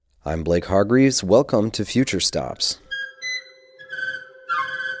I'm Blake Hargreaves. Welcome to Future Stops.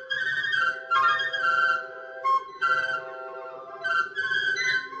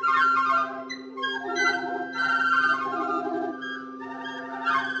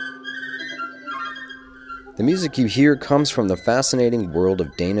 The music you hear comes from the fascinating world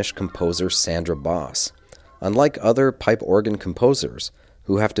of Danish composer Sandra Boss. Unlike other pipe organ composers,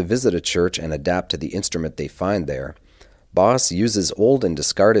 who have to visit a church and adapt to the instrument they find there, Boss uses old and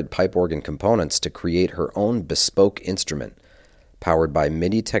discarded pipe organ components to create her own bespoke instrument, powered by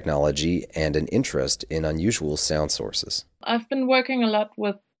MIDI technology and an interest in unusual sound sources. I've been working a lot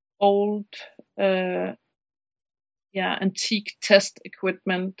with old, antique test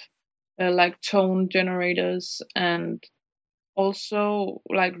equipment, like tone generators, and also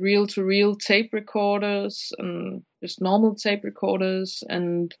like reel-to-reel tape recorders and just normal tape recorders,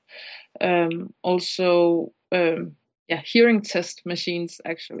 and also hearing test machines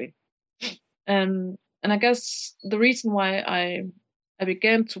actually. And I guess the reason why I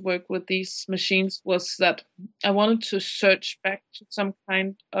began to work with these machines was that I wanted to search back to some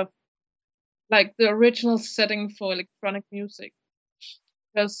kind of like the original setting for electronic music.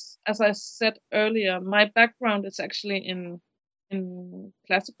 Because as I said earlier, my background is actually in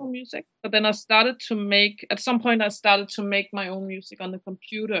classical music, but then at some point I started to make my own music on the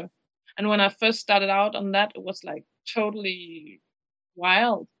computer. And when I first started out on that, it was like totally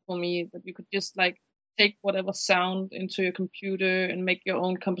wild for me that you could just like take whatever sound into your computer and make your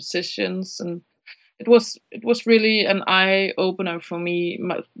own compositions. And it was really an eye opener for me,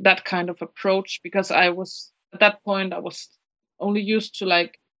 that kind of approach, because I was at that point I was only used to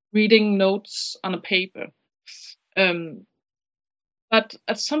like reading notes on a paper. Um, but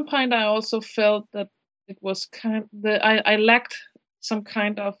at some point I also felt that it was I lacked some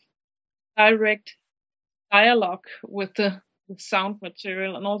kind of direct dialogue with the sound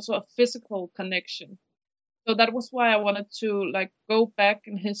material, and also a physical connection. So that was why I wanted to like go back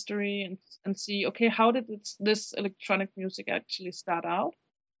in history and see, okay, how did this electronic music actually start out?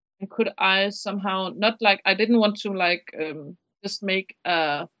 And could I somehow, not like, I didn't want to like just make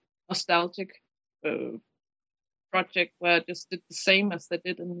a nostalgic uh, project where I just did the same as they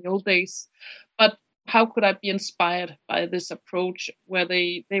did in the old days, but how could I be inspired by this approach where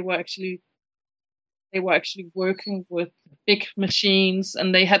they were actually working with big machines,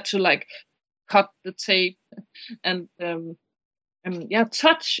 and they had to like cut the tape and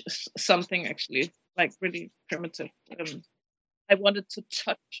touch something actually like really primitive. I wanted to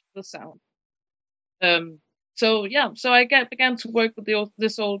touch the sound. Um, so began to work with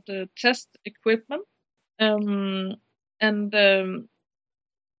this old test equipment, um, and um,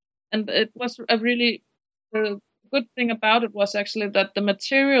 and it was a really the good thing about it was actually that the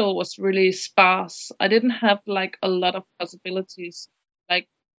material was really sparse. I didn't have like a lot of possibilities, like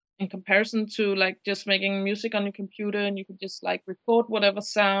in comparison to like just making music on your computer, and you could just like record whatever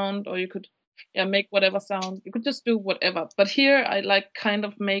sound, or you could make whatever sound. You could just do whatever. But here I like kind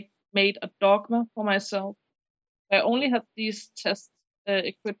of made a dogma for myself. I only had these test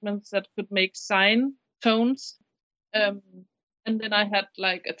equipments that could make sine tones, um, and then I had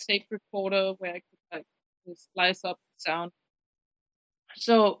like a tape recorder where I could like slice up the sound.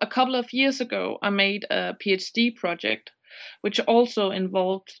 So a couple of years ago, I made a PhD project, which also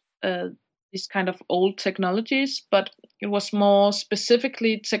involved these kind of old technologies, but it was more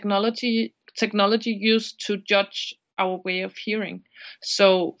specifically technology used to judge our way of hearing.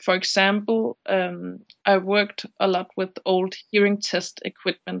 So, for example, I worked a lot with old hearing test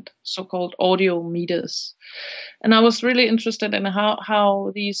equipment, so-called audio meters, and I was really interested in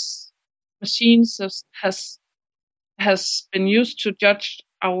how these machines has been used to judge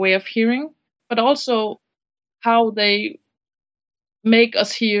our way of hearing, but also how they make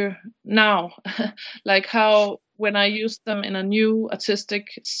us hear now. Like how when I use them in a new artistic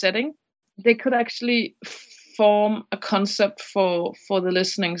setting, they could actually form a concept for the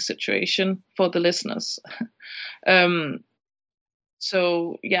listening situation for the listeners. um,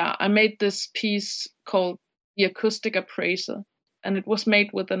 so yeah, I made this piece called The Acoustic Appraiser, and it was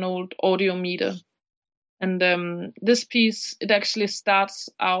made with an old audio meter. And this piece, it actually starts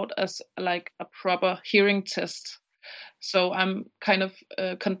out as like a proper hearing test. So I'm kind of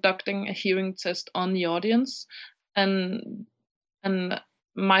conducting a hearing test on the audience, and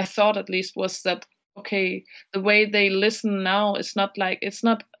my thought at least was that, okay, the way they listen now is not like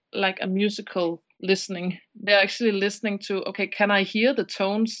a musical listening. They're actually listening to, okay, can I hear the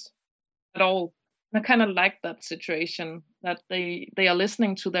tones at all? And I kind of like that situation, that they are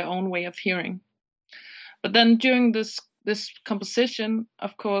listening to their own way of hearing. But then during this composition,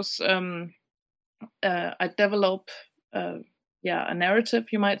 of course, I develop a narrative,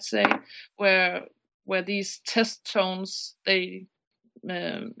 you might say, where these test tones they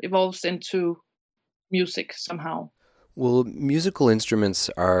evolves into music somehow. Well, musical instruments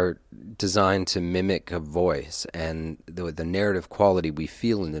are designed to mimic a voice, and the narrative quality we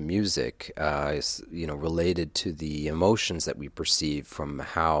feel in the music is, related to the emotions that we perceive from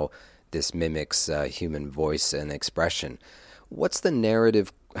how this mimics human voice and expression. What's the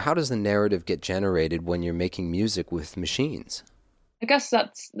narrative? How does the narrative get generated when you're making music with machines? I guess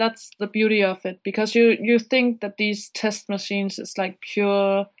that's the beauty of it, because you think that these test machines is like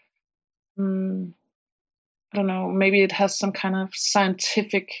pure. Um, I don't know. Maybe it has some kind of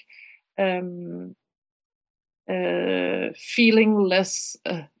scientific, um, feelingless.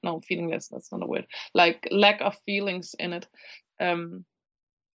 No, feelingless. That's not a word. Like lack of feelings in it. Um,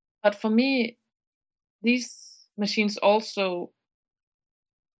 but for me, these machines also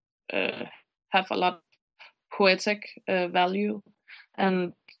have a lot of poetic value,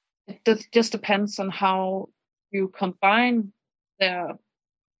 and just depends on how you combine their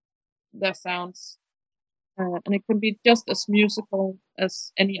sounds, and it can be just as musical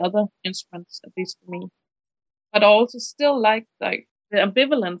as any other instruments, at least for me. But I also still like the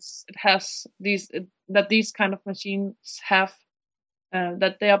ambivalence it has that these kind of machines have,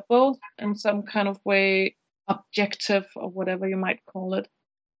 that they are both in some kind of way objective or whatever you might call it,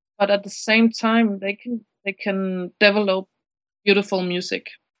 but at the same time they can develop beautiful music,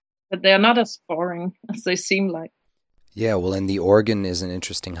 but they are not as boring as they seem like. Yeah, well, and the organ is an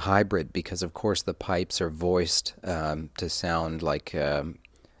interesting hybrid because, of course, the pipes are voiced to sound like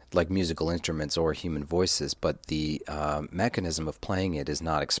musical instruments or human voices, but the mechanism of playing it is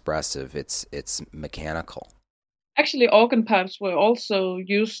not expressive. It's mechanical. Actually, organ pipes were also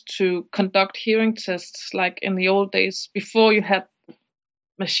used to conduct hearing tests, like in the old days before you had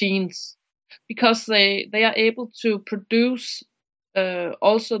machines, because they are able to produce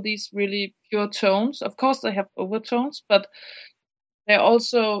also these really pure tones. Of course, they have overtones, but they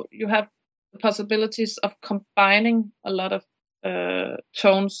also you have the possibilities of combining a lot of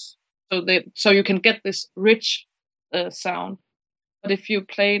tones, so you can get this rich sound. But if you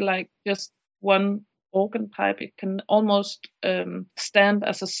play like just one organ pipe, it can almost stand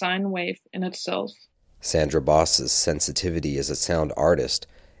as a sine wave in itself. Sandra Boss's sensitivity as a sound artist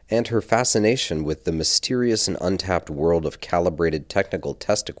and her fascination with the mysterious and untapped world of calibrated technical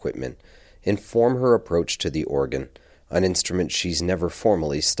test equipment inform her approach to the organ, an instrument she's never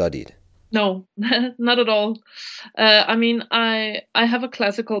formally studied. No, not at all. I mean, I have a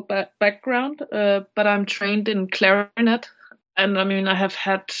classical background, but I'm trained in clarinet, and I mean, I have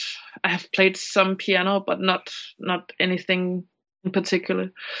played some piano, but not anything in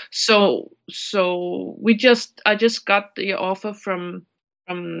particular. So I just got the offer from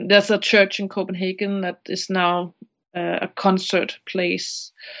there's a church in Copenhagen that is now a concert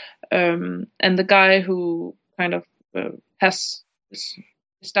place, and the guy who kind of has this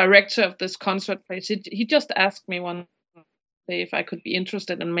director of this concert place, he just asked me one day if I could be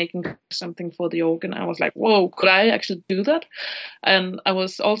interested in making something for the organ. I was like, whoa, could I actually do that? And I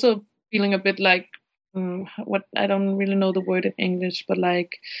was also feeling a bit like, what, I don't really know the word in English, but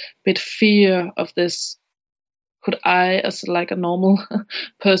like a bit fear of this. Could I, as like a normal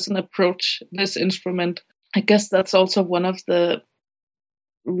person, approach this instrument? I guess that's also one of the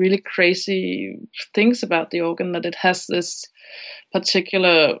really crazy things about the organ, that it has this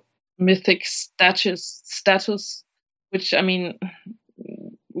particular mythic status, which, I mean,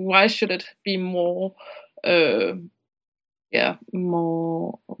 why should it be more uh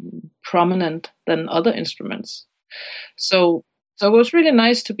more prominent than other instruments? So it was really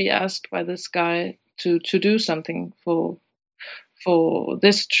nice to be asked by this guy to do something for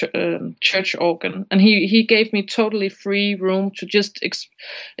this church organ, and he gave me totally free room to just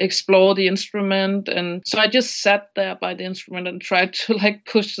explore the instrument. And so I just sat there by the instrument and tried to like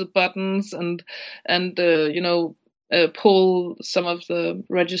push the buttons and pull some of the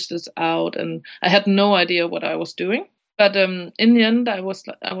registers out, and I had no idea what I was doing. But in the end, I was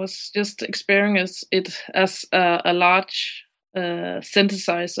just experiencing it as a large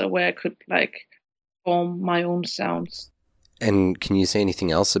synthesizer where I could like form my own sounds. And can you say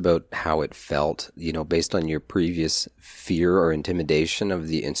anything else about how it felt, based on your previous fear or intimidation of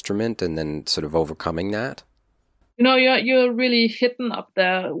the instrument and then sort of overcoming that? You're really hidden up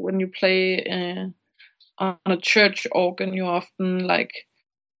there when you play on a church organ. You're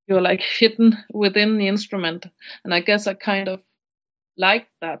like hidden within the instrument, and I guess I kind of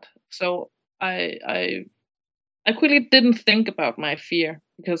liked that. So I I quickly didn't think about my fear,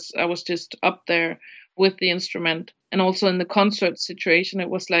 because I was just up there with the instrument. And also in the concert situation, it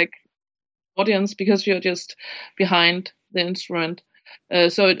was like audience, because you're just behind the instrument.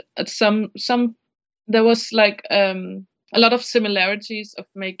 So at some there was like a lot of similarities of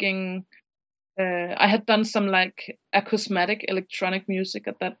making. I had done some like acousmatic electronic music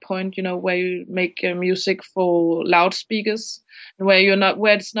at that point, where you make music for loudspeakers, and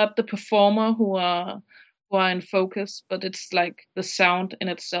where it's not the performer who are in focus, but it's like the sound in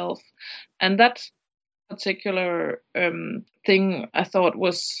itself. And that particular thing I thought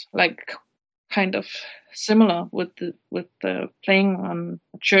was like kind of similar with the playing on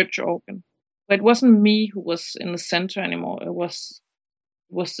a church organ. But it wasn't me who was in the center anymore. It was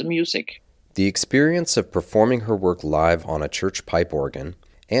the music. The experience of performing her work live on a church pipe organ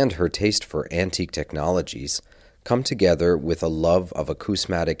and her taste for antique technologies come together with a love of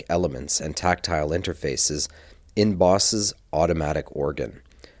acousmatic elements and tactile interfaces in Boss's automatic organ,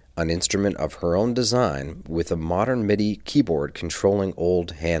 an instrument of her own design with a modern MIDI keyboard controlling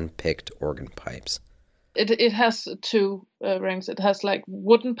old hand-picked organ pipes. It has two rings. It has like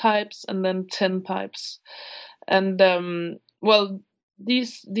wooden pipes and then tin pipes, and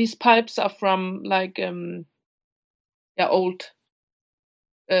these pipes are from like old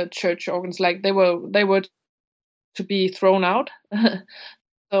church organs. Like they were to be thrown out.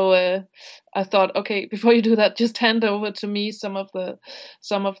 So I thought, okay, before you do that, just hand over to me some of the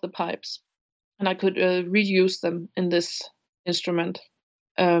pipes, and I could reuse them in this instrument.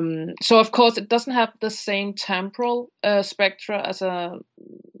 So of course it doesn't have the same temporal spectra as a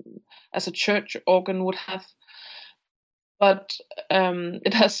church organ would have, but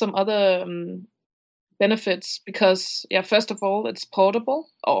it has some other benefits because, first of all, it's portable,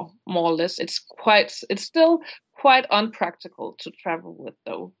 or more or less. It's still quite unpractical to travel with,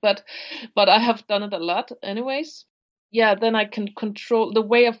 though. But I have done it a lot, anyways. Yeah, then I can control the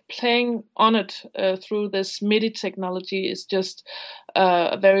way of playing on it through this MIDI technology. Is just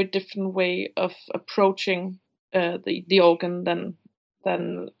a very different way of approaching the organ than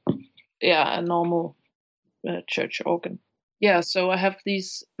a normal church organ. Yeah, so I have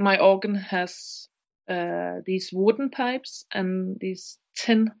these. My organ has these wooden pipes and these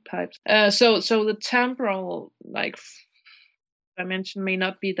tin pipes. So the temporal, like I mentioned, may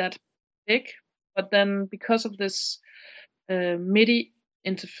not be that big, but then because of this MIDI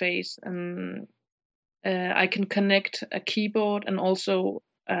interface, and I can connect a keyboard and also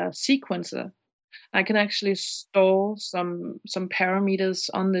a sequencer. I can actually store some parameters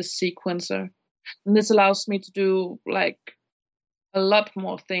on this sequencer, and this allows me to do like a lot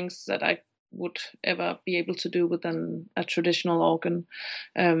more things that I would ever be able to do with a traditional organ.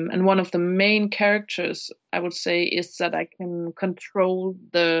 And one of the main characters, I would say, is that I can control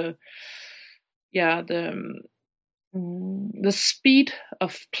the speed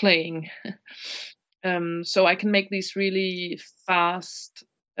of playing. So I can make these really fast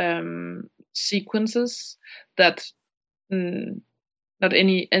sequences that not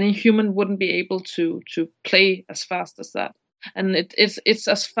any human wouldn't be able to play as fast as that. And it's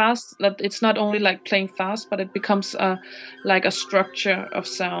as fast that it's not only like playing fast, but it becomes like a structure of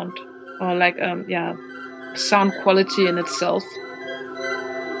sound, or like sound quality in itself.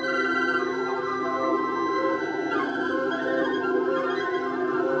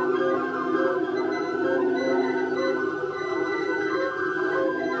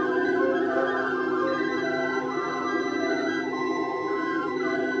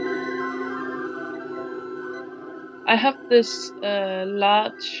 I have this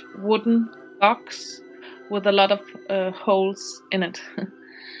large wooden box with a lot of holes in it,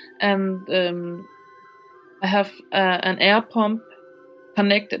 and I have an air pump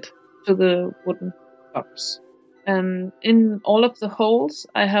connected to the wooden box. And in all of the holes,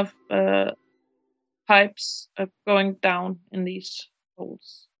 I have pipes going down in these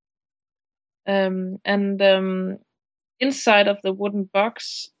holes. And inside of the wooden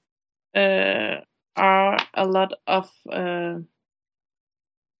box are a lot of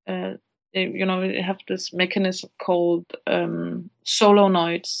they have this mechanism called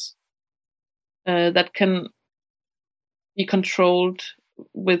solenoids that can be controlled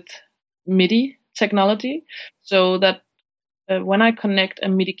with MIDI technology, so that when I connect a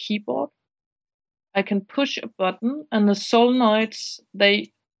MIDI keyboard, I can push a button and the solenoids,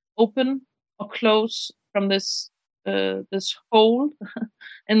 they open or close from this hole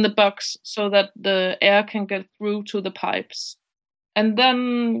in the box, so that the air can get through to the pipes. And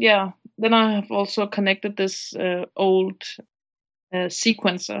then I have also connected this old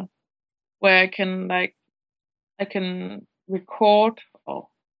sequencer, where I can record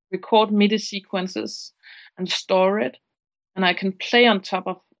MIDI sequences and store it, and I can play on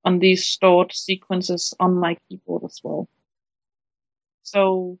these stored sequences on my keyboard as well.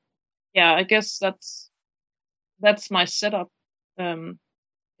 So I guess that's that's my setup. Yeah,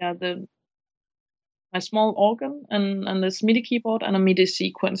 my small organ and this MIDI keyboard and a MIDI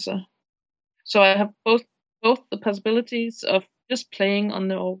sequencer. So I have both the possibilities of just playing on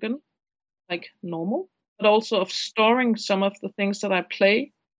the organ like normal, but also of storing some of the things that I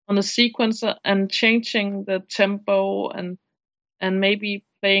play on the sequencer and changing the tempo and maybe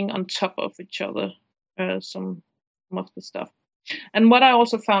playing on top of each other some of the stuff. And what I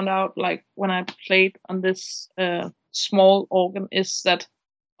also found out, like when I played on this small organ, is that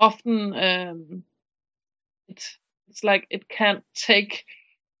often it's like it can't take,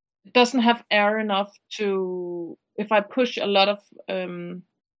 it doesn't have air enough to. If I push a lot of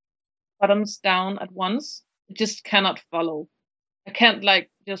buttons down at once, it just cannot follow. I can't like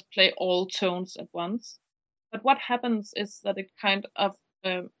just play all tones at once. But what happens is that it kind of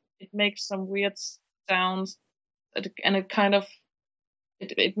it makes some weird sounds, and it kind of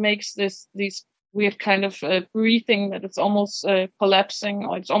it makes these weird kind of breathing that it's almost collapsing,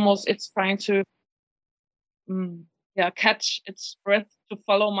 or it's trying to catch its breath to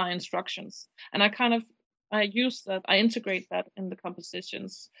follow my instructions. And I use that, I integrate that in the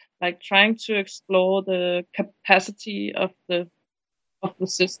compositions, like trying to explore the capacity of the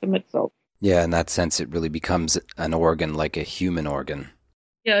system itself. Yeah, in that sense, it really becomes an organ like a human organ.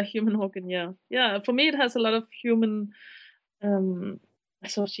 Yeah, human organ. Yeah. For me, it has a lot of human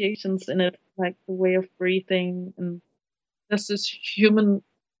associations in it, like the way of breathing, and there's this human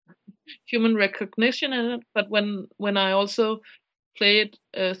recognition in it. But when I also play it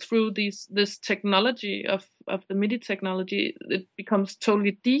through this technology of the MIDI technology, it becomes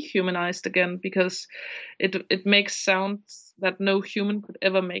totally dehumanized again, because it makes sounds that no human could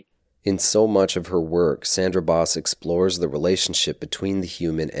ever make. In so much of her work, Sandra Boss explores the relationship between the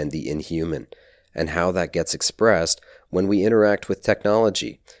human and the inhuman, and how that gets expressed when we interact with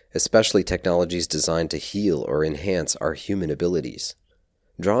technology, especially technologies designed to heal or enhance our human abilities.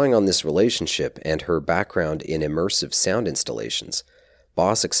 Drawing on this relationship and her background in immersive sound installations,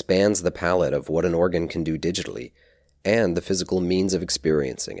 Boss expands the palette of what an organ can do digitally, and the physical means of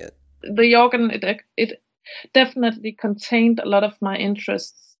experiencing it. The organ, it definitely contained a lot of my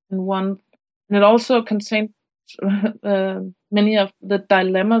interests in one, and it also contained many of the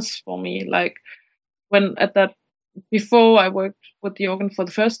dilemmas for me. Like before I worked with the organ for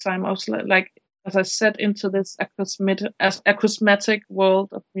the first time, I was like, as I said, into this acousmatic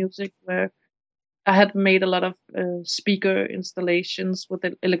world of music, where I had made a lot of speaker installations with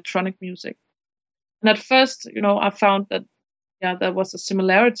electronic music. And at first, I found that there was a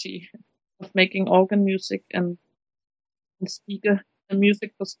similarity of making organ music and speaker and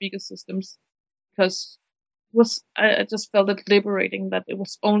music for speaker systems, because I just felt it liberating that it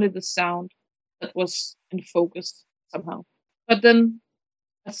was only the sound that was in focus somehow. But then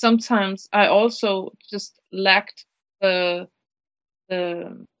sometimes I also just lacked the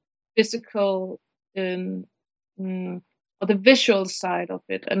physical or the visual side of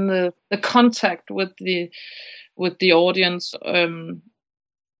it, and the contact with the audience.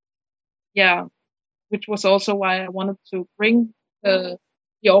 Which was also why I wanted to bring the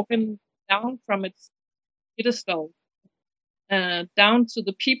organ down from its pedestal down to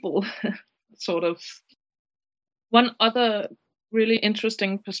the people, sort of. One other really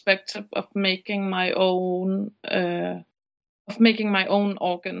interesting perspective of making my own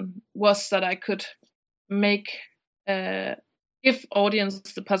organ was that I could give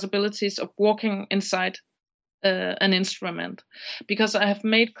audience the possibilities of walking inside an instrument, because I have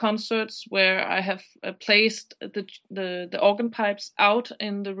made concerts where I have placed the organ pipes out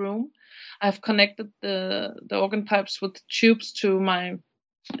in the room. I have connected the organ pipes with tubes to my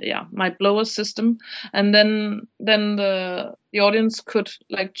blower system, and then the audience could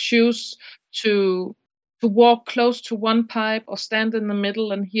like choose to walk close to one pipe or stand in the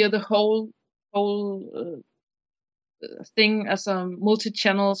middle and hear the whole thing as a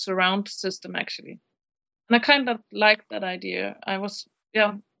multi-channel surround system, actually. And I kind of liked that idea.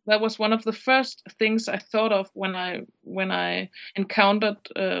 That was one of the first things I thought of when I encountered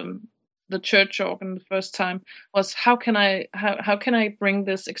the church organ the first time, was how can I bring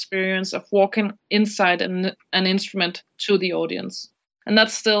this experience of walking inside an instrument to the audience? And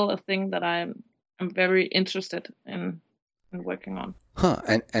that's still a thing that I'm very interested in working on.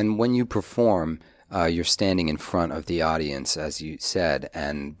 And when you perform, you're standing in front of the audience, as you said,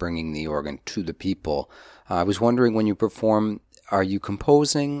 and bringing the organ to the people. I was wondering, when you perform, are you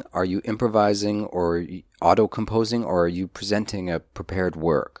composing, are you improvising, or auto-composing, or are you presenting a prepared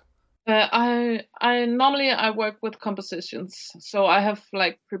work? I normally I work with compositions, so I have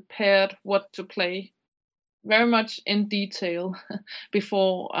like prepared what to play, very much in detail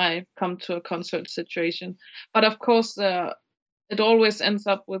before I come to a concert situation. But of course, it always ends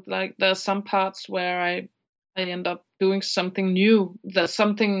up with like there are some parts where I end up doing something new. That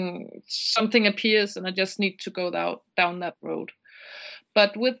something appears, and I just need to go down that road.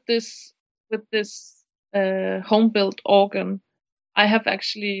 But with this home built organ, I have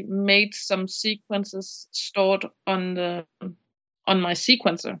actually made some sequences stored on my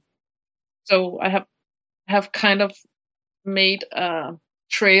sequencer. So I have kind of made a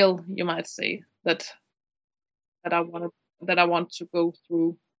trail, you might say, that I want to go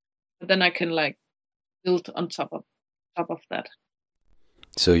through. But then I can like build on top of that.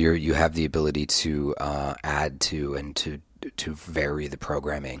 So you have the ability to add to and to vary the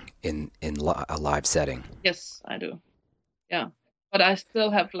programming in a live setting. Yes, I do. Yeah. But I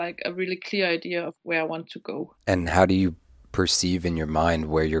still have like a really clear idea of where I want to go. And how do you perceive in your mind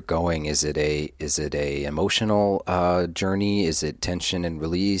where you're going? Is it a emotional journey? Is it tension and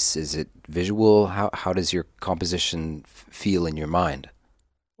release? Is it visual? How does your composition feel in your mind?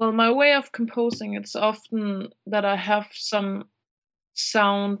 Well, my way of composing, it's often that I have some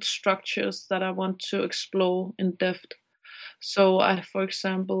sound structures that I want to explore in depth. So I, for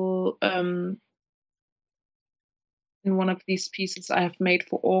example, in one of these pieces I have made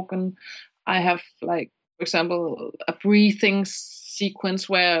for organ, I have like, for example, a breathing sequence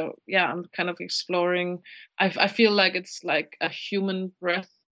where, yeah, I'm kind of exploring. I feel like it's like a human breath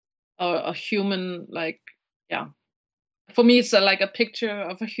or a human like, yeah. For me, it's like a picture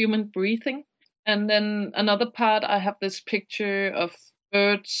of a human breathing. And then another part, I have this picture of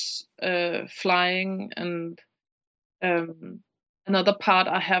birds flying, and another part,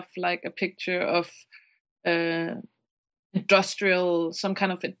 I have like a picture of uh, some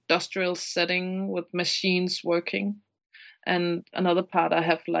kind of industrial setting with machines working. And another part, I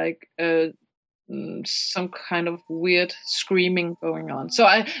have like some kind of weird screaming going on. So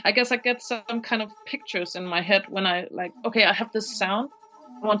I guess I get some kind of pictures in my head when I like, okay, I have this sound.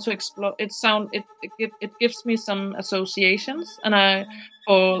 I want to explore it gives me some associations, and I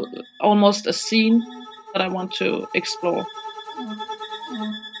for almost a scene that I want to explore.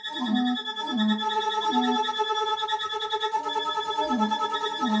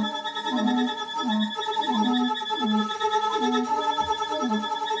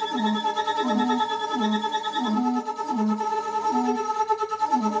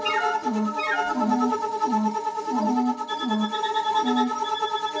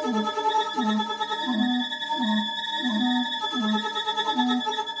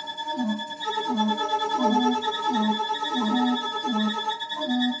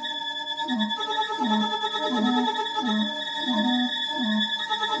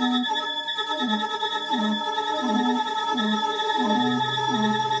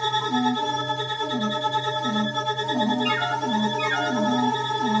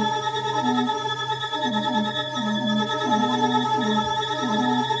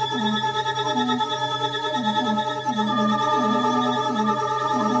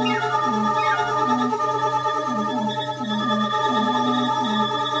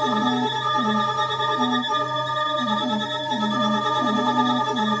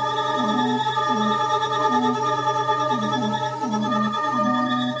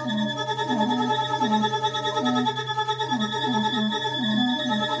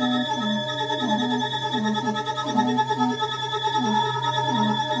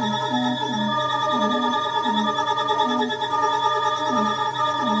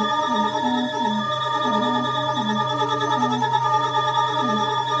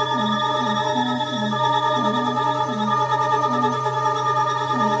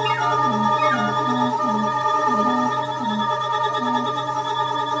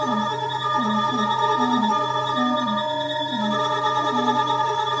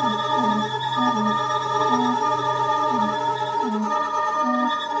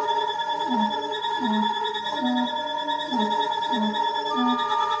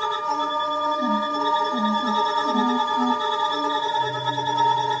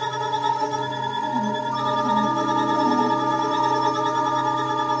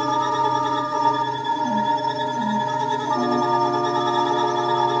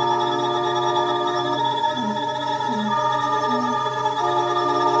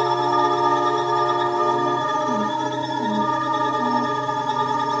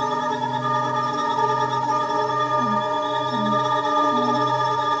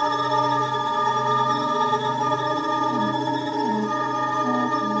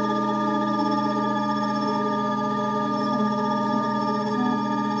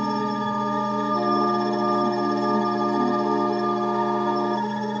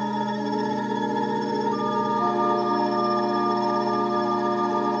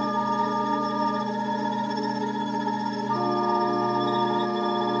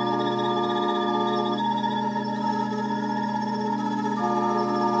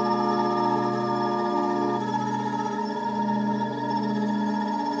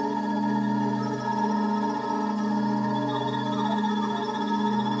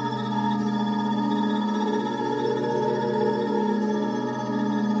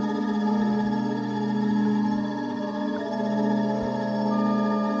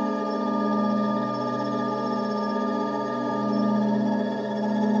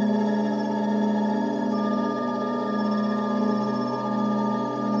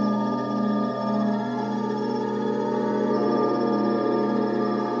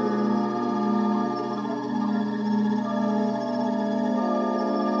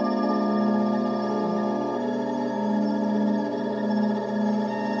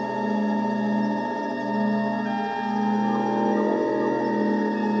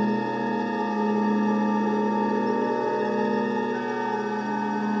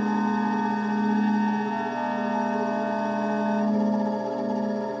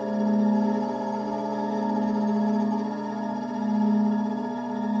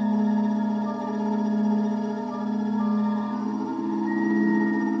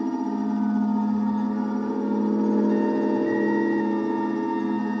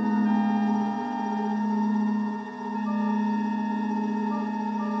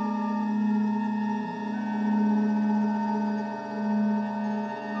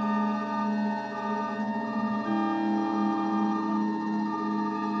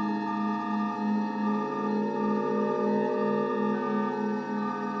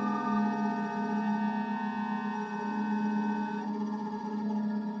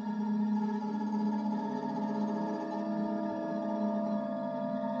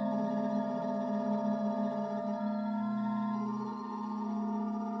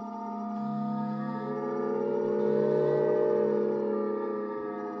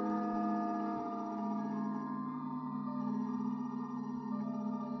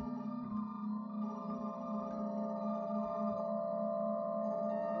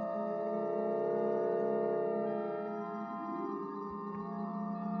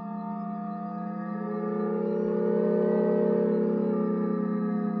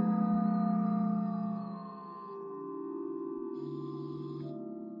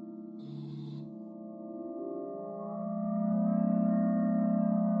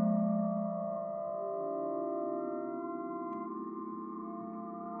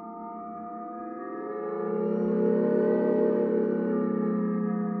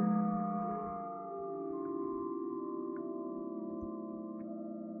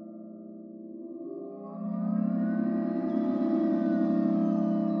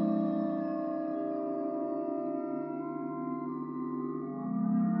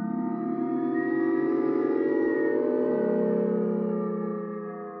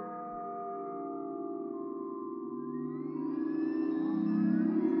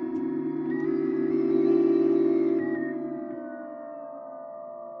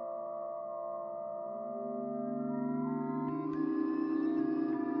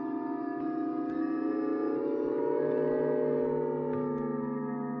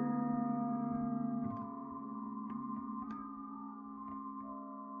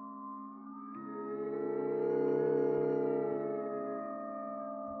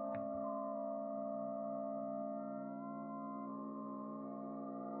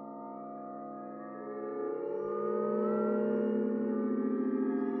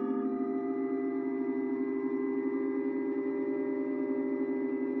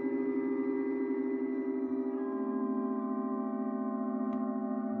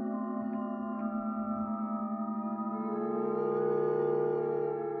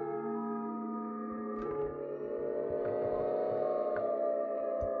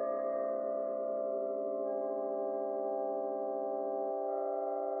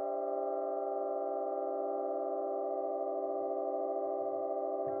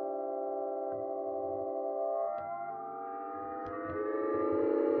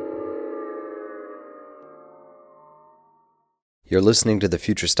 You're listening to the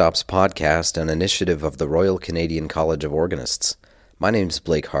Future Stops podcast, an initiative of the Royal Canadian College of Organists. My name's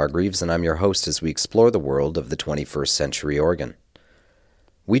Blake Hargreaves, and I'm your host as we explore the world of the 21st century organ.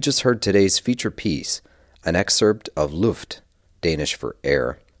 We just heard today's feature piece, an excerpt of Luft, Danish for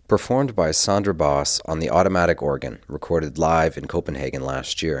air, performed by Sandra Boss on the automatic organ, recorded live in Copenhagen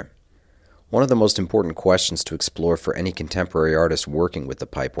last year. One of the most important questions to explore for any contemporary artist working with the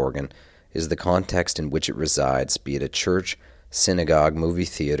pipe organ is the context in which it resides, be it a church, synagogue, movie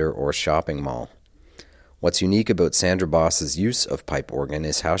theater, or shopping mall. What's unique about Sandra Boss's use of pipe organ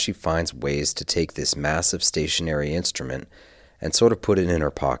is how she finds ways to take this massive stationary instrument and sort of put it in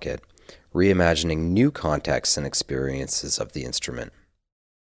her pocket, reimagining new contexts and experiences of the instrument.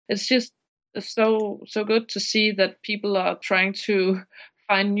 It's just so good to see that people are trying to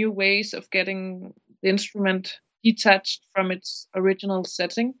find new ways of getting the instrument detached from its original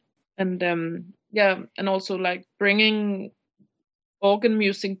setting, and and also like bringing organ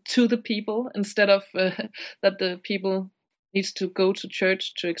music to the people instead of that the people needs to go to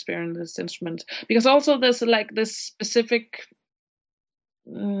church to experience this instrument. Because also there's like this specific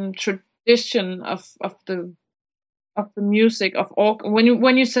tradition of the music of organ.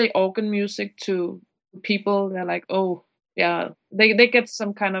 When you say organ music to people, they're like, oh yeah, they get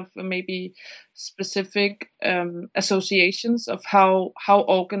some kind of maybe specific associations of how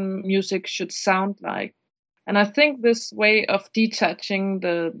organ music should sound like. And I think this way of detaching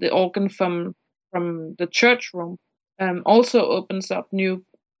the organ from the church room also opens up new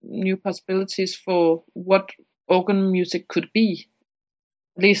possibilities for what organ music could be.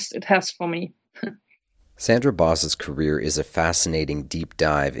 At least it has for me. Sandra Boss's career is a fascinating deep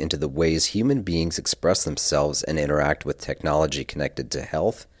dive into the ways human beings express themselves and interact with technology connected to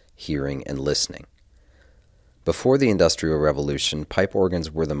health, hearing, and listening. Before the Industrial Revolution, pipe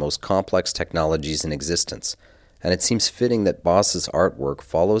organs were the most complex technologies in existence, and it seems fitting that Boss's artwork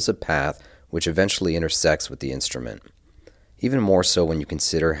follows a path which eventually intersects with the instrument. Even more so when you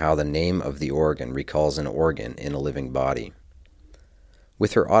consider how the name of the organ recalls an organ in a living body.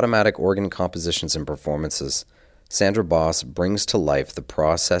 With her automatic organ compositions and performances, Sandra Boss brings to life the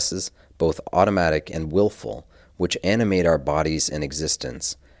processes, both automatic and willful, which animate our bodies and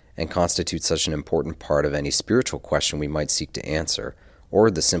existence, and constitute such an important part of any spiritual question we might seek to answer, or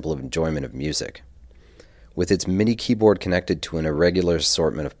the simple enjoyment of music. With its MIDI keyboard connected to an irregular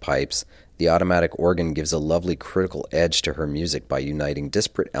assortment of pipes, the automatic organ gives a lovely critical edge to her music by uniting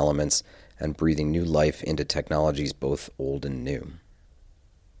disparate elements and breathing new life into technologies both old and new.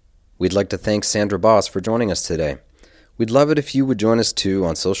 We'd like to thank Sandra Boss for joining us today. We'd love it if you would join us too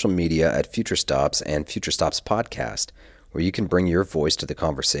on social media at Future Stops and Future Stops Podcast, where you can bring your voice to the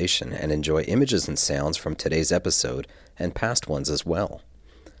conversation and enjoy images and sounds from today's episode and past ones as well.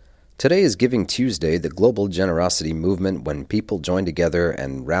 Today is Giving Tuesday, the global generosity movement when people join together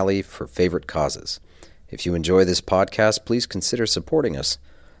and rally for favorite causes. If you enjoy this podcast, please consider supporting us.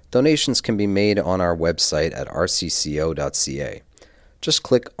 Donations can be made on our website at rcco.ca. Just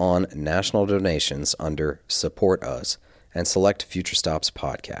click on National Donations under Support Us and select Future Stops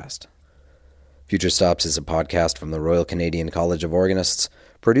Podcast. Future Stops is a podcast from the Royal Canadian College of Organists,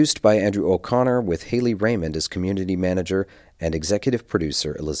 produced by Andrew O'Connor with Haley Raymond as community manager and executive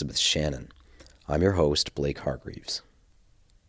producer Elizabeth Shannon. I'm your host, Blake Hargreaves.